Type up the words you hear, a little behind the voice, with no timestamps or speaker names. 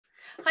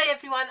Hi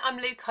everyone, I'm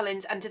Lou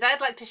Collins and today I'd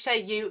like to show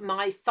you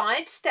my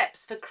 5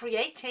 steps for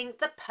creating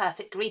the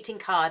perfect greeting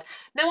card.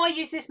 Now I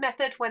use this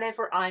method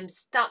whenever I'm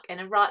stuck in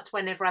a rut,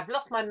 whenever I've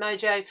lost my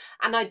mojo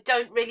and I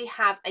don't really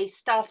have a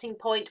starting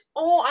point,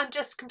 or I'm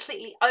just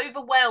completely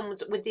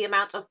overwhelmed with the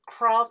amount of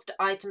craft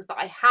items that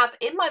I have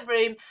in my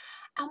room.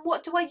 And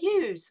what do I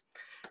use?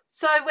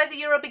 So whether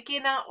you're a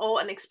beginner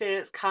or an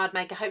experienced card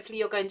maker, hopefully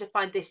you're going to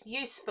find this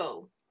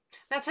useful.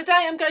 Now today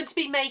I'm going to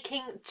be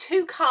making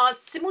 2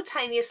 cards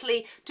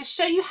simultaneously to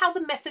show you how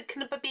the method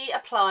can be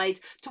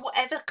applied to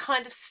whatever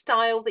kind of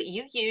style that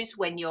you use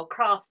when you're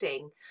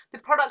crafting. The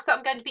products that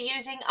I'm going to be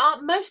using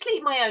are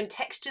mostly my own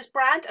textures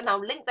brand, and I'll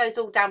link those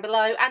all down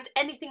below, and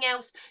anything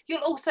else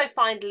you'll also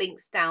find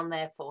links down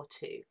there for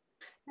too.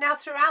 Now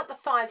throughout the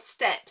 5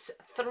 steps,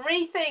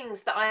 3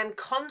 things that I am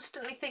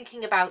constantly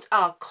thinking about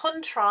are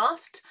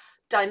contrast,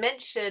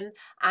 dimension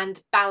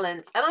and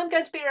balance, and I'm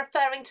going to be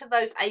referring to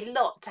those a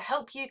lot to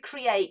help you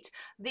create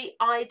the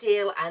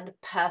ideal and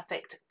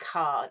perfect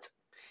card.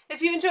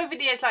 If you enjoy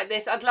videos like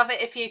this, I'd love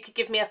it if you could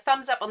give me a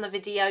thumbs up on the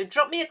video,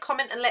 drop me a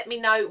comment and let me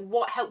know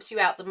what helps you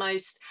out the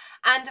most,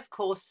 and of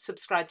course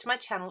subscribe to my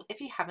channel if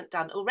you haven't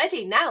done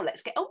already. Now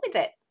let's get on with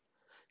it.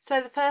 So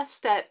the first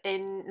step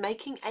in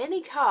making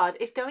any card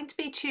is going to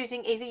be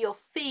choosing either your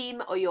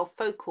theme or your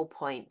focal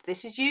point.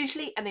 This is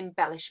usually an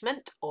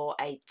embellishment or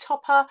a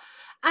topper,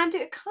 and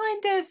it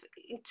kind of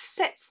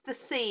sets the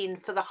scene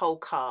for the whole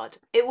card.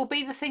 It will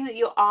be the thing that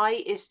your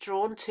eye is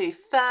drawn to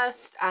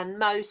first and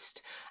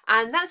most,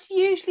 and that's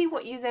usually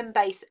what you then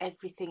base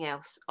everything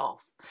else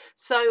off.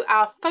 So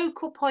our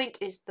focal point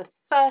is the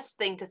first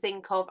thing to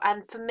think of,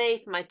 and for me,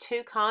 for my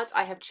 2 cards,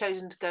 I have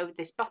chosen to go with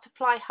this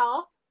butterfly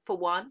half for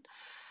one,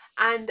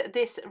 and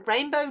this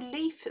rainbow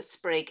leaf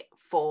sprig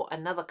for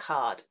another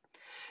card.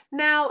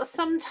 Now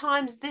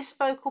sometimes this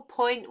focal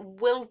point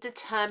will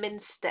determine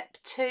step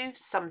 2,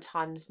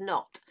 sometimes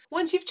not.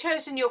 Once you've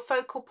chosen your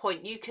focal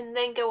point, you can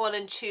then go on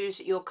and choose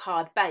your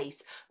card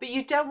base, but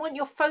you don't want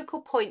your focal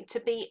point to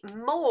be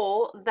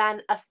more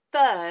than a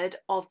third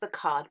of the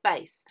card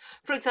base.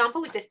 For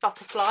example, with this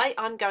butterfly,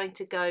 I'm going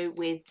to go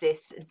with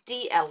this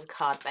DL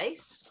card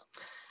base.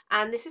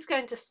 And this is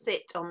going to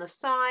sit on the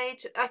side.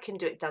 I can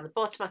do it down the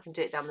bottom, I can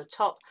do it down the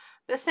top,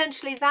 but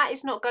essentially that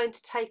is not going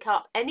to take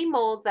up any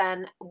more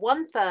than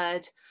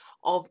 1/3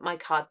 of my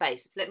card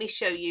base. Let me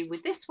show you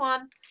with this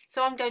one.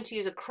 So I'm going to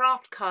use a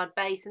craft card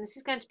base, and this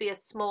is going to be a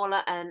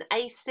smaller, an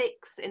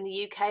A6 in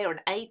the UK or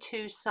an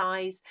A2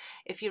 size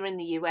if you're in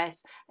the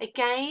US.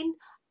 Again,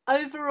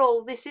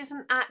 overall, this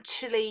isn't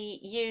actually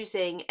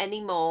using any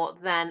more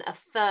than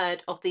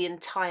 1/3 of the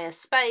entire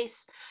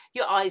space.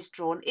 Your eye's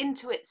drawn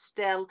into it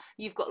still.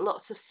 You've got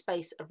lots of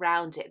space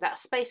around it. That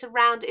space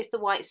around is the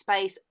white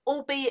space,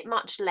 albeit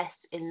much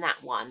less in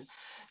that one.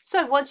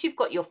 So once you've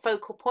got your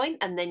focal point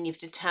and then you've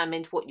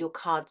determined what your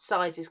card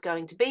size is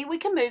going to be, we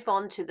can move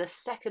on to the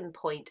second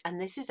point,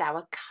 and this is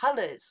our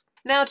colours.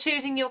 Now,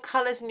 choosing your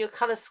colours and your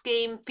colour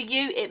scheme, for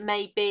you it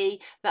may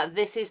be that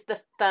this is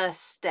the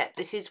first step.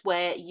 This is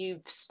where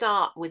you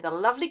start with a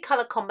lovely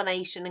colour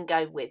combination and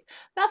go with.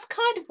 That's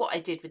kind of what I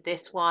did with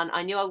this one.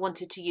 I knew I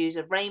wanted to use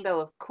a rainbow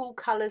of cool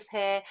colours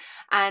here,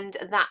 and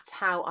that's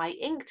how I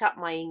inked up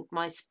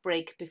my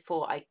sprig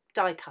before I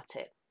die cut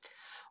it.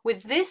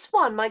 With this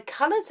one, my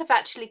colours have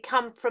actually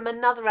come from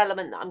another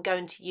element that I'm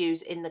going to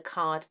use in the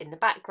card in the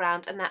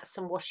background, and that's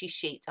some washi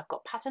sheets. I've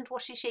got patterned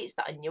washi sheets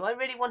that I knew I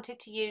really wanted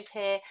to use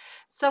here,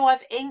 so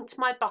I've inked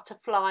my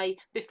butterfly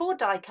before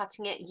die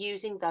cutting it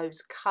using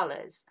those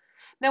colours.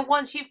 Now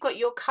once you've got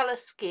your colour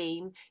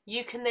scheme,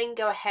 you can then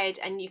go ahead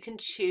and you can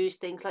choose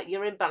things like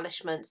your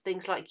embellishments,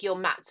 things like your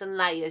mats and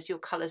layers, your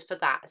colours for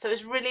that. So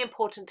it's really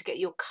important to get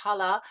your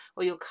colour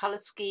or your colour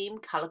scheme,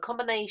 colour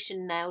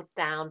combination nailed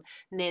down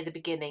near the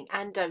beginning.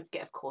 And don't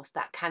forget, of course,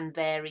 that can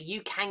vary.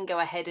 You can go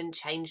ahead and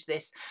change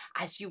this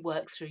as you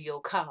work through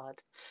your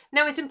card.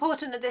 Now it's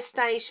important at this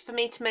stage for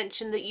me to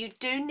mention that you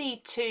do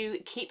need to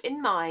keep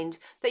in mind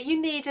that you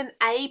need an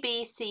A,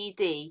 B, C,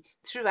 D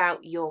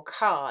throughout your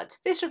card.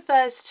 This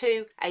refers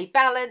to a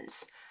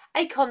balance,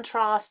 a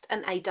contrast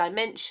and a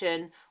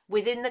dimension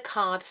within the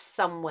card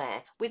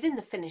somewhere, within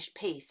the finished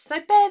piece.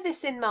 So bear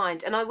this in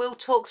mind, and I will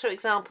talk through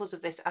examples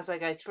of this as I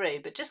go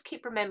through, but just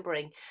keep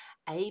remembering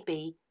A,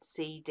 B,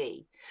 C,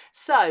 D.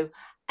 So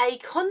a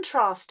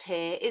contrast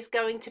here is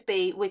going to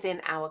be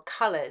within our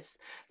colours.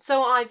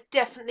 So I've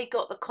definitely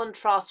got the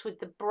contrast with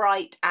the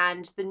bright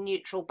and the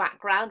neutral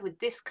background with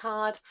this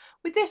card.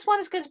 With this one,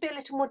 it's going to be a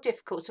little more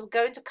difficult, so we're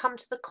going to come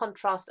to the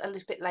contrast a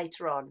little bit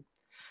later on.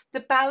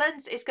 The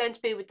balance is going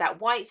to be with that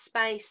white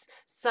space.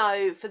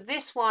 So for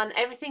this one,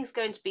 everything's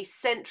going to be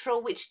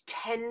central, which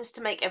tends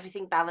to make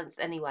everything balanced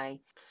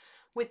anyway.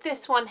 With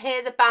this one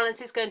here, the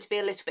balance is going to be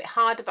a little bit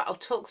harder, but I'll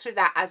talk through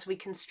that as we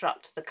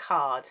construct the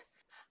card.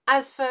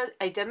 As for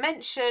a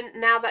dimension,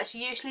 now that's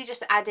usually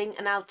just adding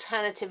an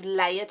alternative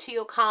layer to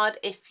your card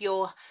if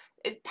you're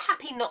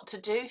happy not to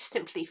do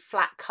simply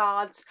flat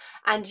cards,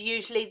 and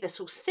usually this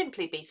will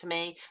simply be for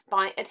me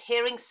by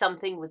adhering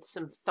something with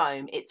some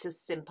foam. It's as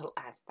simple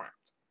as that.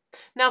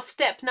 Now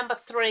step number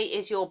 3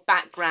 is your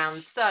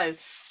background. So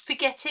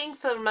forgetting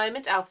for the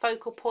moment our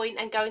focal point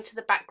and going to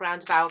the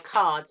background of our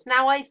cards.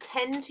 Now I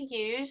tend to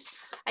use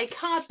a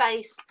card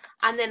base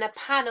and then a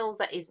panel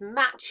that is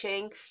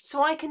matching,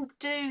 so I can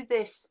do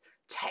this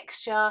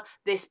texture,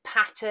 this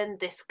pattern,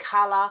 this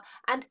colour,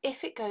 and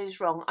if it goes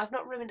wrong, I've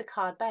not ruined a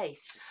card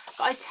base.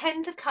 But I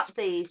tend to cut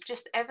these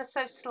just ever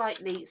so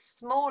slightly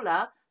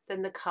smaller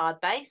than the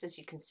card base, as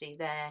you can see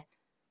there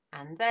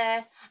and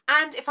there.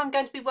 And if I'm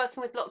going to be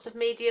working with lots of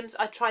mediums,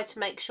 I try to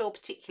make sure,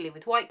 particularly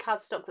with white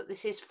cardstock, that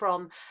this is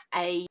from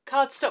a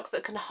cardstock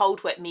that can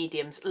hold wet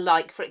mediums,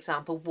 like for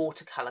example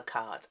watercolour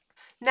card.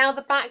 Now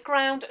the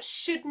background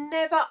should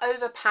never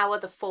overpower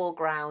the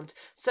foreground.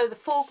 So the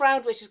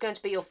foreground, which is going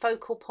to be your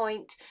focal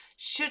point,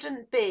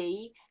 shouldn't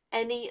be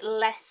any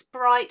less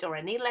bright or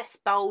any less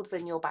bold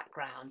than your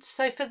background.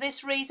 So for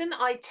this reason,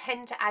 I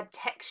tend to add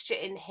texture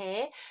in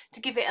here to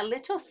give it a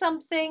little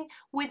something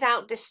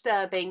without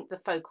disturbing the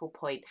focal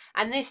point.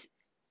 And this,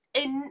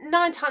 in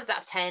 9 times out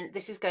of 10,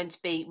 this is going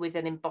to be with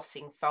an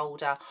embossing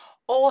folder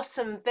or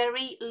some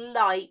very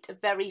light,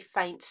 very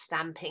faint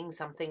stamping,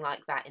 something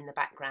like that in the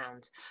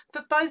background.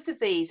 For both of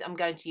these, I'm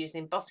going to use an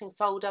embossing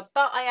folder,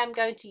 but I am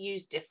going to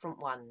use different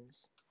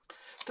ones.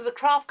 For the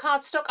craft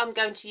cardstock, I'm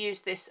going to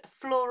use this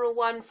floral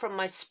one from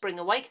my Spring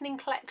Awakening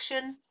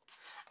collection.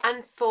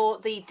 And for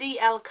the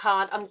DL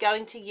card, I'm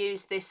going to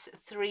use this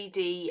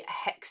 3D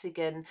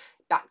hexagon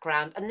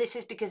background, and this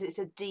is because it's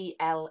a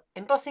DL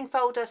embossing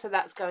folder, so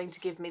that's going to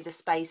give me the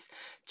space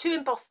to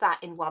emboss that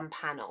in one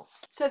panel.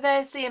 So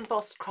there's the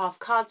embossed craft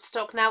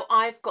cardstock. Now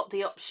I've got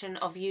the option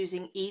of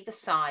using either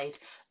side.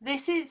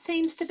 This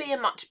seems to be a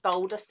much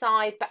bolder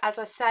side, but as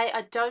I say,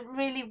 I don't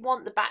really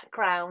want the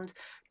background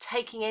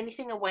taking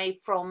anything away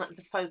from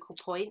the focal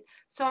point,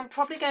 so I'm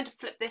probably going to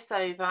flip this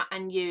over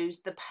and use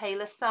the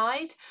paler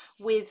side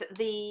with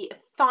the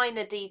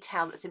finer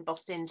detail that's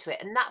embossed into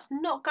it, and that's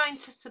not going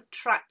to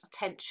subtract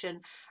attention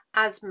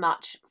as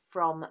much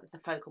from the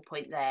focal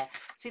point there.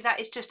 See, that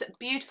is just a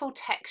beautiful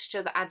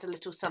texture that adds a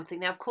little something.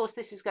 Now of course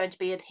this is going to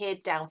be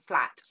adhered down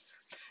flat.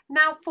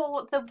 Now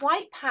for the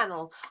white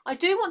panel, I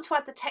do want to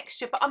add the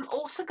texture, but I'm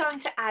also going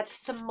to add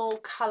some more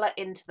colour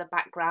into the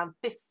background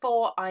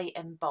before I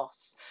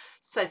emboss.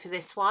 So for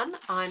this one,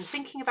 I'm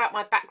thinking about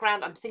my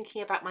background, I'm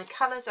thinking about my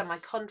colours and my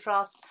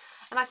contrast,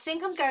 and I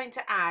think I'm going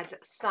to add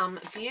some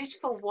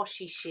beautiful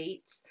washi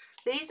sheets.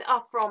 These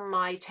are from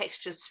my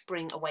Textures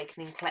Spring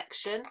Awakening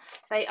collection.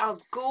 They are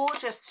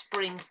gorgeous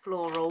spring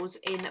florals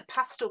in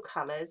pastel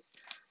colours.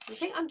 I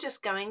think I'm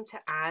just going to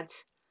add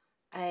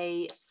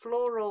a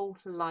floral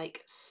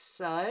like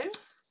so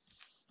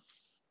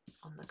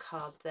on the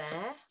card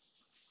there,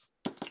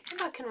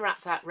 and I can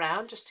wrap that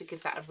round just to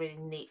give that a really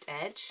neat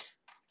edge.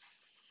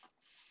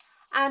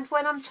 And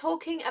when I'm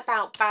talking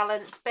about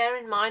balance, bear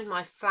in mind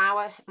my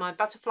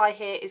butterfly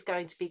here is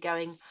going to be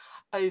going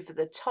over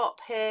the top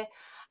here.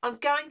 I'm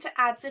going to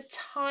add the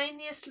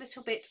tiniest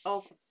little bit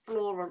of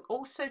floral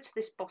also to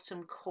this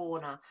bottom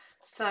corner.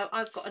 So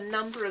I've got a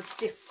number of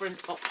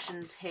different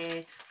options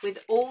here with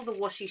all the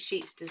washi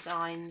sheets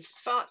designs,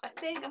 but I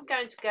think I'm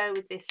going to go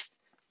with this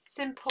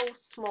simple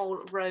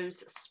small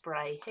rose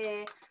spray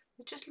here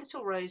with just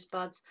little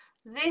rosebuds.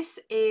 This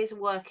is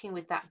working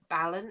with that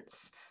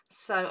balance,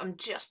 so I'm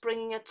just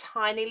bringing a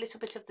tiny little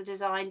bit of the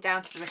design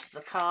down to the rest of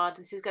the card.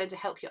 This is going to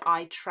help your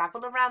eye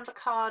travel around the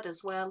card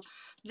as well.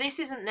 This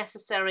isn't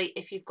necessary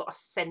if you've got a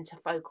centre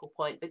focal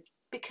point, but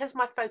because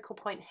my focal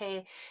point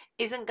here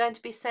isn't going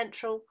to be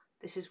central,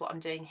 this is what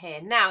I'm doing here.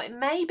 Now it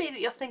may be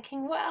that you're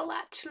thinking, well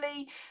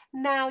actually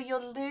now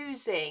you're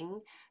losing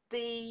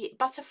the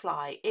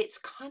butterfly, it's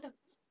kind of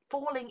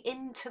falling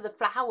into the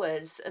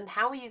flowers, and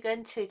how are you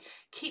going to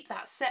keep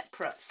that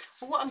separate?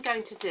 Well, what I'm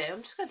going to do,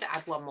 I'm just going to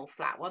add one more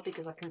flower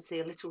because I can see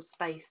a little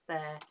space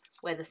there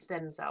where the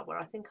stems are, where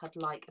I think I'd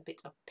like a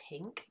bit of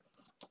pink.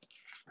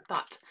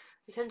 But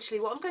essentially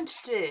what I'm going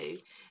to do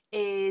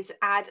is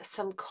add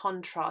some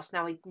contrast.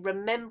 Now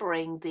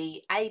remembering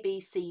the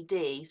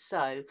ABCD,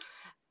 so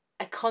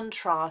a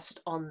contrast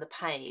on the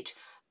page.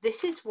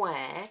 This is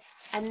where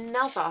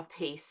another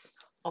piece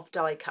of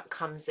die cut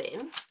comes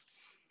in.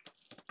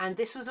 And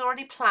this was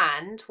already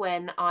planned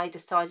when I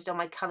decided on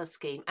my colour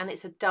scheme, and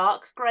it's a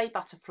dark grey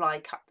butterfly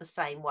cut the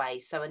same way.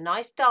 So a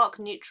nice dark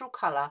neutral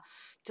colour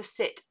to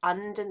sit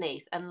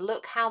underneath, and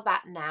look how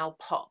that now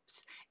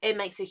pops. It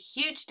makes a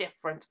huge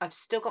difference. I've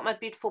still got my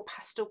beautiful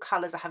pastel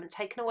colours, I haven't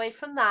taken away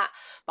from that,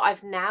 but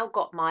I've now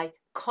got my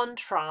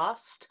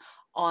contrast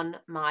on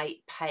my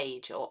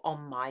page or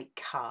on my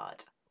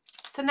card.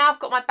 So now I've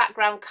got my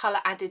background colour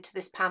added to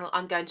this panel.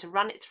 I'm going to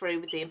run it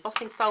through with the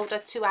embossing folder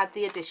to add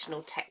the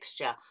additional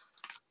texture.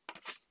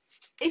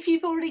 If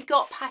you've already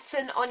got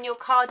pattern on your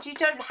card, you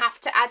don't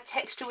have to add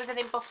texture with an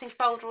embossing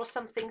folder or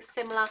something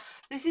similar.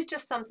 This is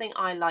just something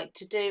I like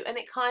to do, and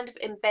it kind of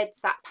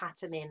embeds that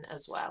pattern in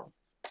as well.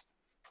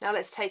 Now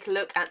let's take a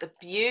look at the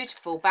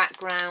beautiful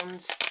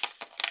background.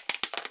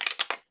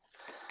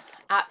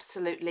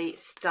 Absolutely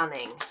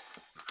stunning.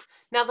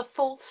 Now the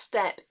fourth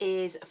step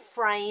is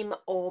frame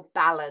or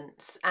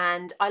balance,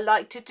 and I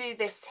like to do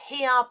this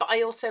here, but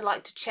I also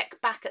like to check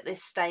back at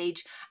this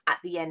stage at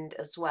the end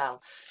as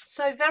well.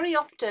 So very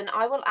often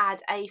I will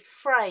add a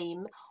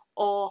frame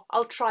or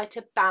I'll try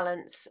to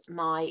balance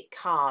my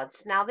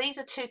cards. Now these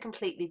are two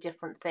completely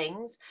different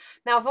things.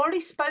 Now I've already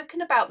spoken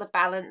about the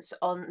balance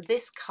on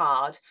this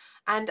card,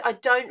 and I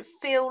don't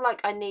feel like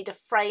I need a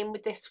frame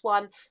with this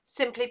one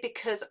simply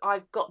because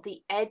I've got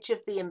the edge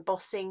of the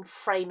embossing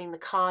framing the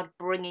card,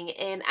 bringing it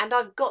in, and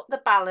I've got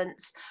the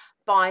balance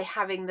by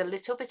having the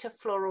little bit of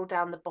floral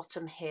down the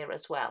bottom here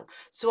as well.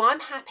 So I'm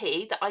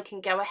happy that I can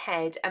go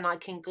ahead and I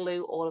can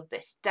glue all of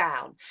this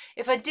down.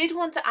 If I did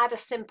want to add a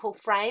simple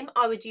frame,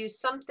 I would use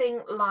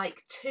something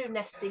like 2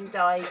 nesting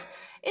dies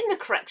in the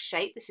correct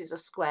shape. This is a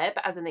square,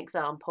 but as an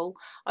example,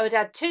 I would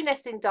add 2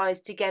 nesting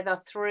dies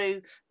together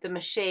through the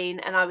machine,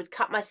 and I would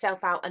cut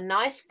myself out a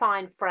nice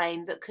fine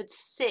frame that could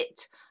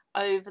sit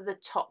over the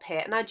top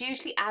here, and I'd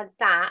usually add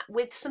that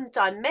with some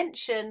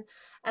dimension,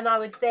 and I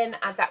would then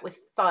add that with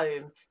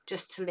foam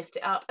just to lift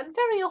it up, and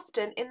very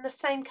often in the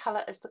same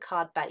colour as the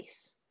card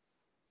base.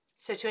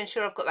 So to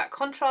ensure I've got that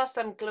contrast,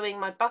 I'm gluing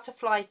my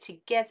butterfly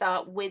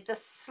together with the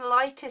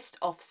slightest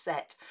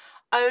offset,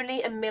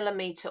 only 1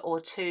 millimetre or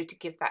 2 to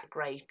give that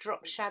grey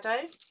drop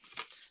shadow.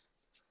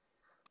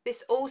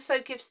 This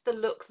also gives the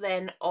look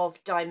then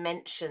of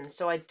dimension,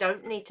 so I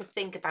don't need to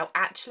think about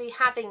actually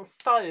having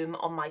foam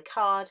on my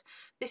card.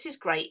 This is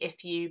great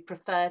if you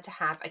prefer to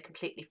have a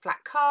completely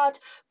flat card,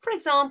 for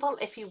example,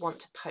 if you want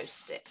to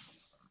post it.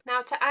 Now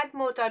to add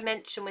more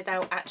dimension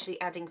without actually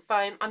adding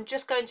foam, I'm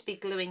just going to be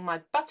gluing my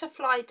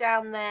butterfly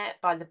down there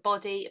by the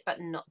body, but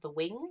not the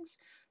wings,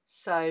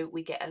 so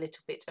we get a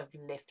little bit of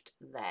lift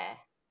there.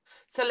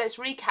 So let's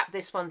recap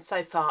this one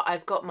so far.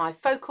 I've got my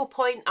focal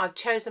point, I've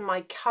chosen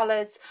my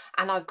colours,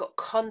 and I've got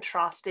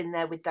contrast in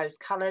there with those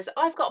colours.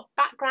 I've got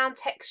background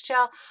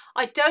texture.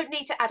 I don't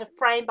need to add a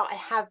frame, but I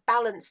have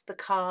balanced the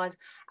card,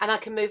 and I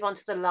can move on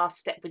to the last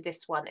step with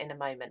this one in a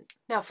moment.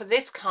 Now for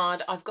this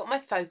card, I've got my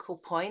focal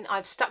point.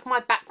 I've stuck my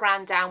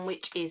background down,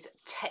 which is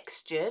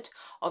textured.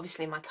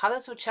 Obviously my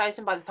colours were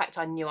chosen by the fact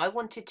I knew I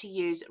wanted to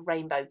use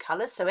rainbow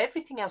colours, so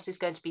everything else is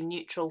going to be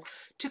neutral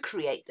to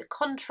create the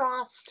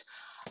contrast.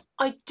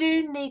 I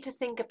do need to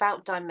think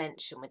about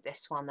dimension with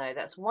this one though.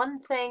 That's one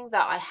thing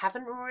that I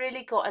haven't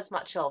really got as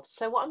much of.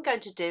 So what I'm going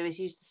to do is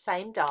use the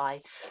same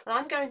die, and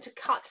I'm going to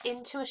cut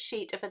into a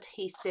sheet of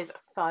adhesive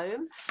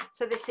foam.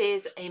 So this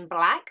is in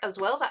black as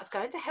well. That's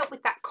going to help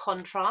with that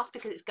contrast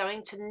because it's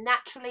going to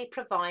naturally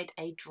provide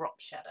a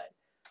drop shadow.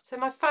 So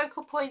my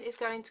focal point is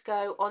going to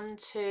go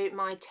onto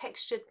my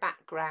textured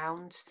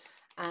background,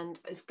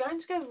 and it's going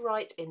to go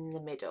right in the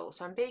middle.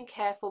 So I'm being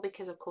careful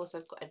because of course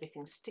I've got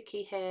everything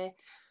sticky here.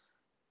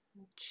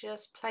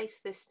 Just place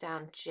this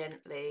down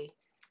gently,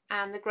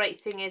 and the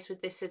great thing is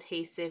with this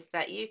adhesive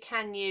that you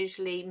can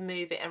usually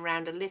move it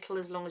around a little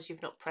as long as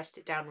you've not pressed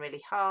it down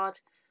really hard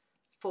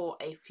for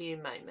a few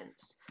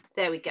moments.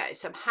 There we go.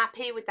 So I'm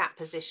happy with that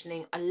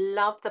positioning. I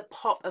love the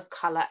pop of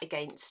colour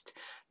against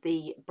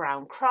the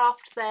brown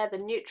craft there, the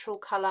neutral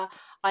colour.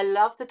 I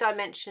love the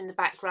dimension in the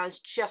background. It's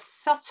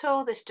just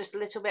subtle. There's just a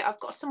little bit. I've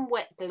got some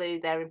wet glue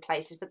there in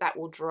places, but that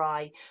will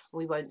dry.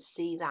 We won't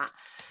see that.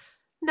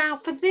 Now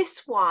for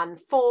this one,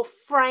 for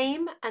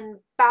frame and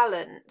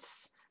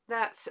balance,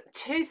 that's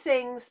two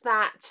things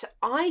that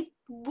I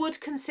would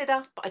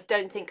consider, but I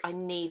don't think I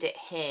need it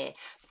here.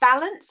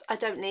 Balance, I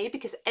don't need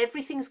because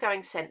everything's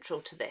going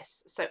central to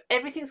this. So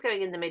everything's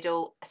going in the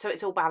middle, so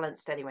it's all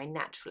balanced anyway,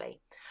 naturally.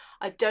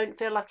 I don't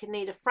feel like I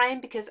need a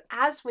frame because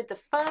as with the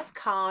first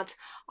card,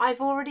 I've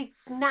already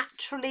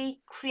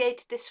naturally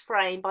created this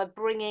frame by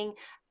bringing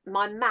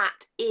my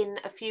mat in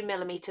a few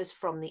millimeters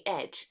from the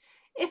edge.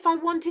 If I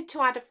wanted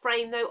to add a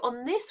frame though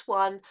on this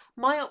one,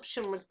 my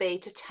option would be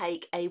to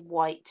take a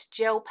white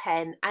gel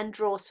pen and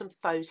draw some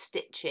faux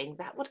stitching.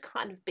 That would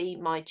kind of be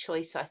my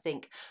choice, I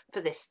think,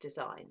 for this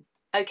design.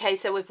 Okay,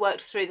 so we've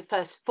worked through the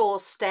first 4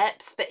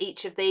 steps for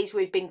each of these.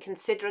 We've been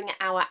considering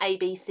our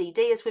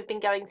ABCD as we've been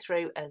going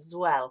through as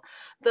well.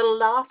 The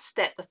last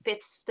step, the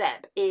 5th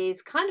step,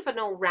 is kind of an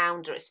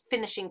all-rounder. It's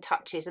finishing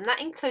touches, and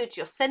that includes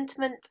your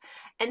sentiment,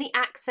 any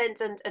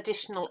accents and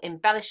additional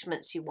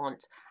embellishments you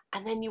want.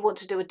 And then you want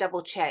to do a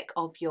double check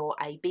of your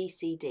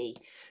ABCD.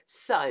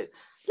 So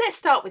let's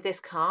start with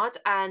this card,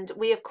 and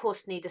we of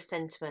course need a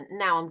sentiment.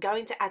 Now I'm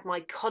going to add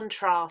my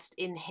contrast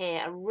in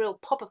here, a real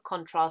pop of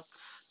contrast,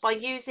 by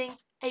using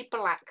a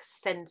black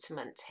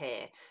sentiment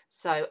here.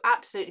 So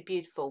absolutely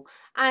beautiful.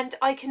 And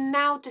I can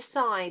now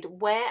decide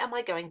where am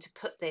I going to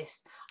put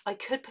this. I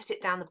could put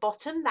it down the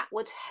bottom, that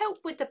would help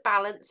with the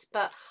balance,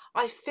 but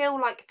I feel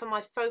like for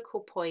my focal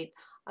point,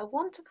 I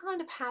want to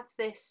kind of have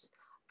this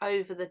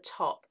over the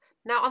top.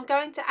 Now I'm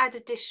going to add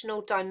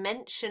additional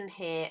dimension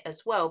here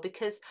as well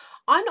because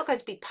I'm not going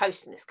to be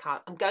posting this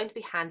card, I'm going to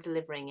be hand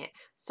delivering it.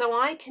 So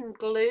I can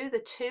glue the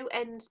 2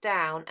 ends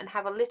down and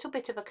have a little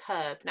bit of a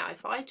curve. Now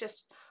if I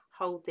just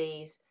hold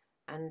these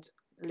and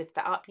lift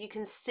that up, you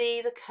can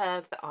see the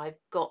curve that I've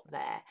got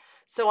there.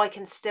 So I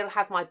can still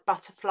have my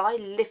butterfly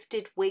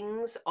lifted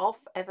wings off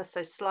ever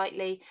so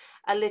slightly,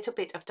 a little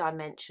bit of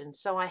dimension.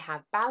 So I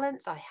have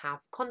balance, I have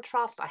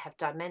contrast, I have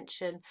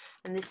dimension,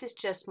 and this is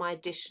just my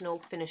additional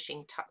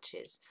finishing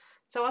touches.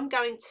 So I'm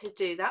going to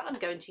do that. I'm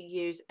going to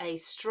use a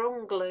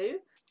strong glue.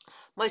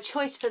 My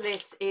choice for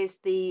this is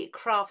the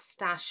Craft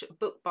Stash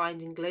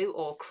bookbinding glue,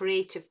 or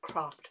Creative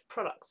Craft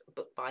Products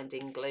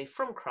bookbinding glue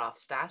from Craft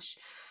Stash,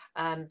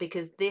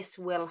 because this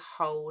will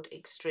hold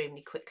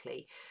extremely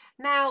quickly.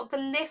 Now the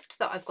lift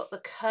that I've got, the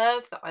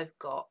curve that I've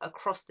got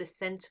across this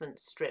sentiment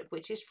strip,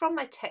 which is from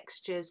my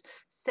Textures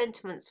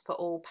Sentiments for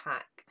All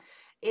pack,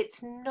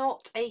 it's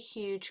not a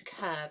huge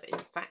curve. In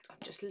fact, I've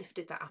just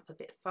lifted that up a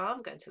bit far.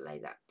 I'm going to lay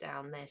that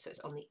down there so it's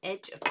on the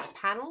edge of my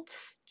panel.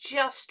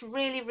 Just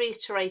really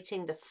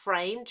reiterating the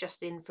frame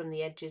just in from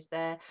the edges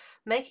there,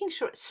 making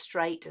sure it's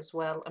straight as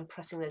well and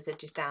pressing those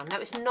edges down. Now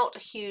it's not a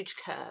huge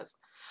curve,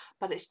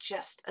 but it's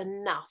just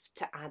enough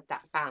to add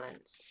that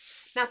balance.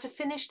 Now to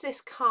finish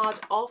this card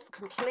off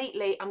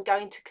completely, I'm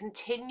going to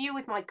continue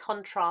with my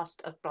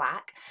contrast of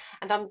black,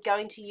 and I'm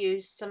going to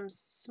use some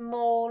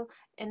small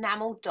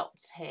enamel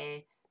dots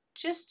here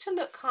just to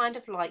look kind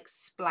of like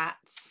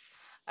splats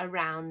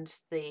around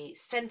the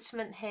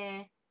sentiment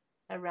here,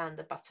 around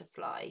the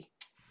butterfly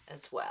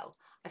as well.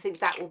 I think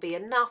that will be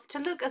enough to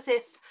look as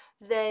if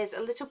there's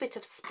a little bit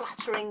of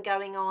splattering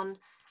going on,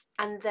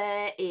 and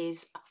there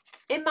is,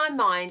 in my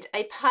mind,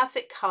 a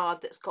perfect card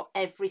that's got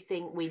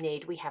everything we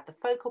need. We have the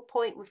focal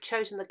point, we've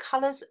chosen the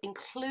colours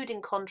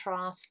including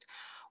contrast,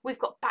 we've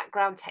got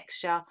background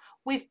texture,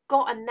 we've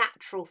got a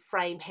natural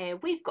frame here,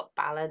 we've got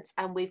balance,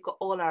 and we've got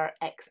all our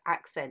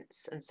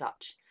accents and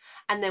such.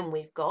 And then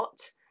we've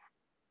got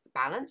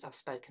balance, I've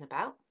spoken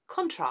about,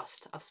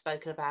 contrast I've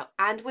spoken about,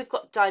 and we've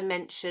got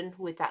dimension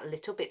with that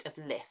little bit of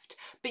lift,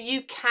 but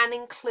you can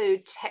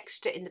include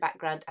texture in the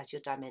background as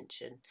your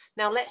dimension.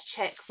 Now let's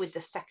check with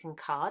the second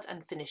card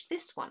and finish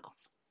this one off.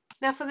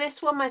 Now for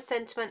this one, my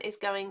sentiment is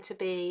going to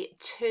be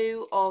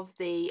 2 of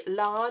the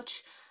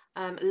large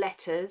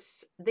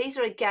letters. These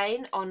are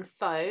again on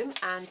foam,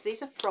 and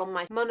these are from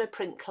my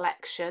monoprint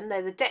collection.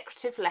 They're the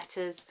decorative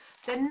letters.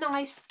 They're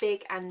nice,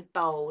 big and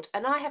bold,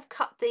 and I have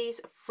cut these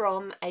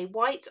from a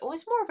white, or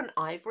it's more of an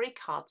ivory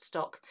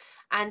cardstock,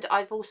 and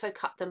I've also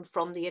cut them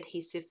from the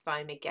adhesive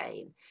foam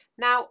again.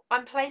 Now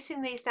I'm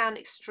placing these down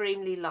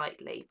extremely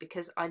lightly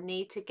because I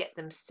need to get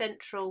them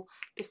central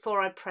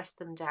before I press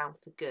them down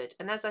for good.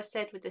 And as I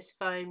said, with this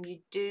foam you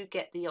do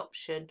get the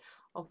option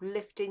of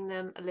lifting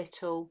them a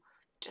little,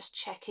 just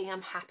checking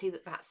I'm happy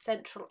that that's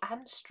central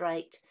and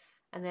straight,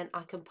 and then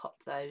I can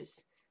pop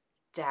those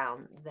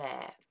down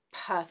there.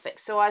 Perfect.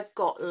 So I've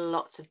got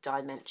lots of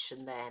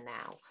dimension there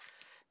now.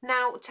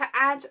 Now to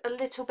add a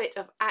little bit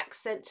of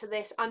accent to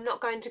this, I'm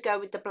not going to go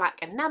with the black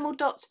enamel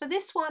dots. For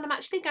this one, I'm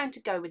actually going to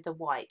go with the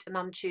white, and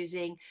I'm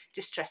choosing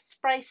Distress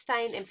Spray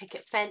Stain in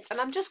Picket Fence, and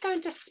I'm just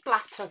going to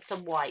splatter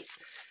some white.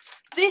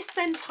 This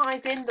then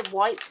ties in the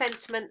white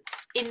sentiment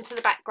into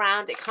the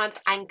background. It kind of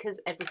anchors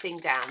everything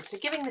down. So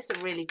giving this a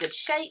really good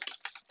shake.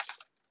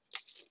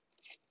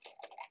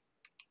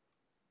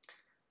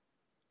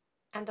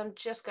 And I'm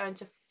just going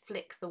to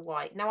flick the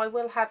white. Now I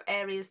will have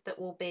areas that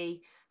will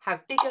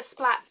have bigger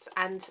splats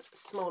and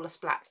smaller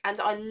splats,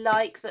 and I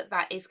like that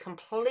that is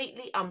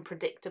completely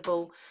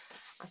unpredictable.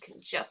 I can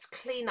just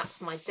clean up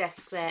my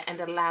desk there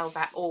and allow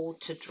that all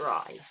to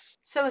dry.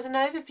 So as an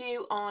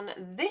overview on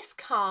this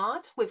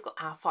card, we've got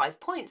our 5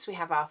 points. We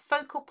have our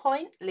focal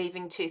point,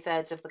 leaving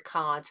 2/3 of the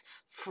card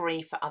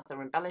free for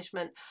other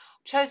embellishment.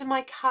 Chosen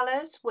my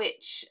colours,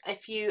 which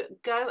if you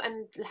go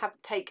and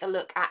take a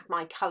look at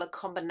my colour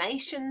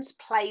combinations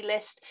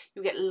playlist,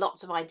 you'll get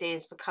lots of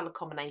ideas for colour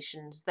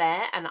combinations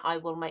there, and I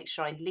will make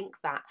sure I link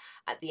that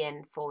at the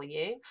end for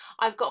you.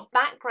 I've got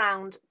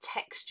background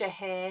texture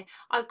here,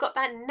 I've got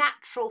that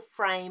natural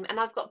frame, and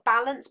I've got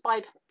balance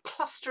by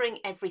clustering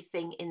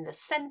everything in the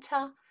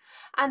centre.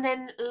 And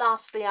then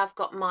lastly, I've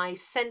got my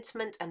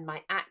sentiment and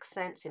my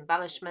accents,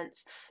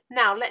 embellishments.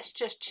 Now let's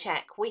just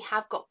check. We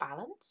have got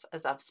balance,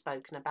 as I've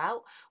spoken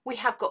about. We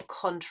have got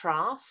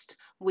contrast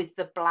with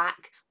the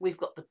black. We've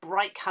got the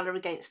bright colour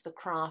against the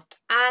craft.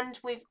 And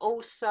we've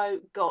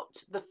also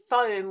got the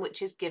foam,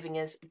 which is giving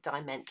us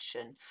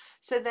dimension.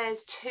 So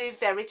there's 2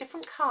 very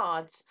different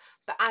cards.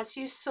 But as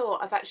you saw,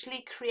 I've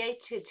actually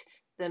created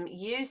them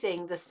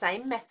using the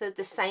same method,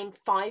 the same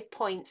 5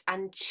 points,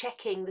 and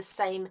checking the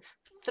same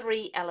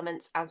 3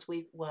 elements as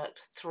we've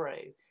worked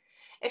through.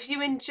 If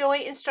you enjoy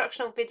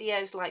instructional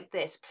videos like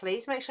this,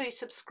 please make sure you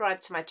subscribe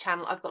to my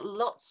channel. I've got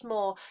lots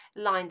more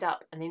lined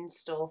up and in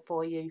store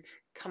for you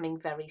coming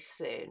very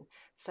soon.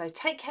 So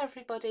take care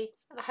everybody,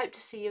 and I hope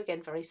to see you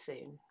again very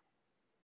soon.